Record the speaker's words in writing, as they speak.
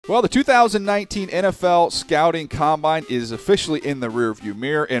Well, the 2019 NFL Scouting Combine is officially in the rearview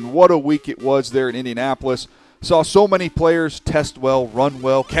mirror, and what a week it was there in Indianapolis. Saw so many players test well, run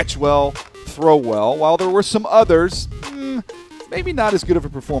well, catch well, throw well, while there were some others, maybe not as good of a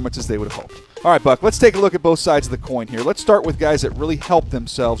performance as they would have hoped. All right, Buck, let's take a look at both sides of the coin here. Let's start with guys that really helped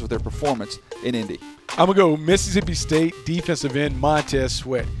themselves with their performance in Indy. I'm going to go Mississippi State defensive end Montez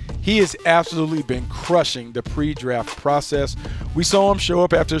Sweat. He has absolutely been crushing the pre-draft process. We saw him show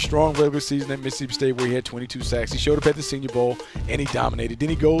up after a strong regular season at Mississippi State where he had 22 sacks. He showed up at the Senior Bowl, and he dominated. Then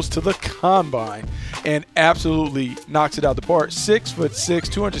he goes to the Combine and absolutely knocks it out the park.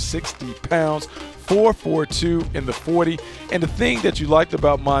 6'6", 260 pounds, 4.42 in the 40. And the thing that you liked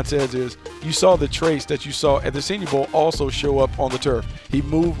about Montez is you saw the trace that you saw at the Senior Bowl also show up on the turf. He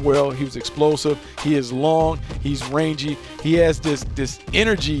moved well. He was explosive. He is long. He's rangy. He has this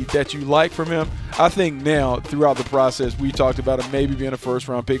energy that you like from him. I think now throughout the process, we talked about him maybe being a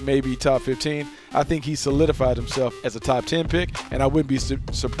first-round pick, maybe top 15. I think he solidified himself as a top 10 pick, and I wouldn't be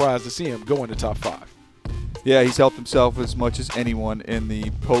surprised to see him go in the top 5. Yeah, he's helped himself as much as anyone in the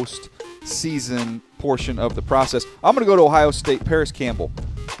post-season portion of the process. I'm going to go to Ohio State, Paris Campbell.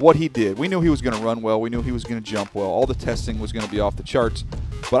 What he did. We knew he was going to run well. We knew he was going to jump well. All the testing was going to be off the charts.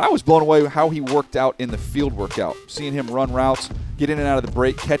 But I was blown away with how he worked out in the field workout. Seeing him run routes, get in and out of the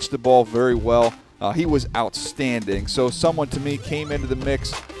break, catch the ball very well. He was outstanding. So someone to me came into the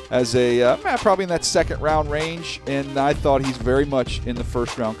mix as a probably in that second-round range, and I thought he's very much in the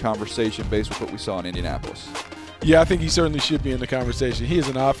first-round conversation based with what we saw in Indianapolis. Yeah, I think he certainly should be in the conversation. He is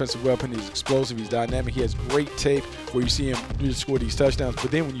an offensive weapon. He's explosive. He's dynamic. He has great tape where you see him score these touchdowns.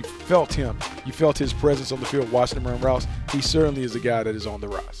 But then when you felt him, you felt his presence on the field, watching him run routes, he certainly is a guy that is on the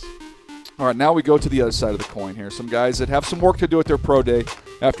rise. All right, now we go to the other side of the coin here. Some guys that have some work to do at their pro day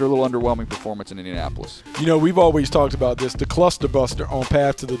after a little underwhelming performance in Indianapolis. You know, we've always talked about this, the cluster buster on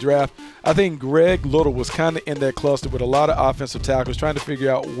path to the draft. I think Greg Little was kind of in that cluster with a lot of offensive tackles trying to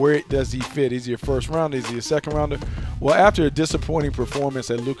figure out where does he fit. Is he a first rounder? Is he a second rounder? Well, after a disappointing performance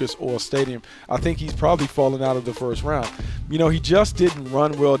at Lucas Oil Stadium, I think he's probably fallen out of the first round. You know, he just didn't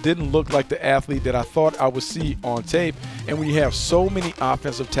run well, didn't look like the athlete that I thought I would see on tape. And when you have so many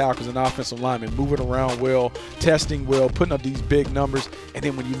offensive tackles and offensive linemen moving around well, testing well, putting up these big numbers, and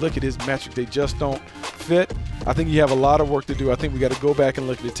then when you look at his metrics, they just don't fit. I think you have a lot of work to do. I think we got to go back and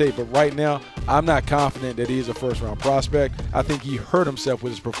look at the tape. But right now, I'm not confident that he is a first-round prospect. I think he hurt himself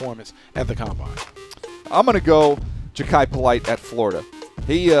with his performance at the Combine. I'm going to go Jachai Polite at Florida.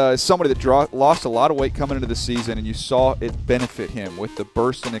 He is somebody that lost a lot of weight coming into the season, and you saw it benefit him with the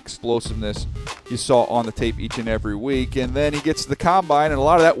burst and explosiveness you saw on the tape each and every week. And then he gets to the Combine, and a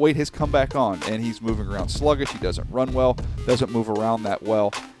lot of that weight has come back on, and he's moving around sluggish. He doesn't run well, doesn't move around that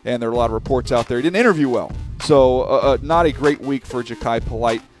well, and there are a lot of reports out there he didn't interview well. So not a great week for Jachai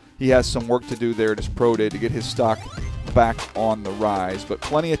Polite. He has some work to do there at his pro day to get his stock back on the rise. But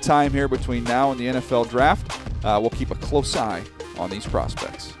plenty of time here between now and the NFL draft. We'll keep a close eye on these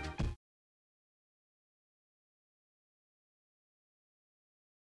prospects.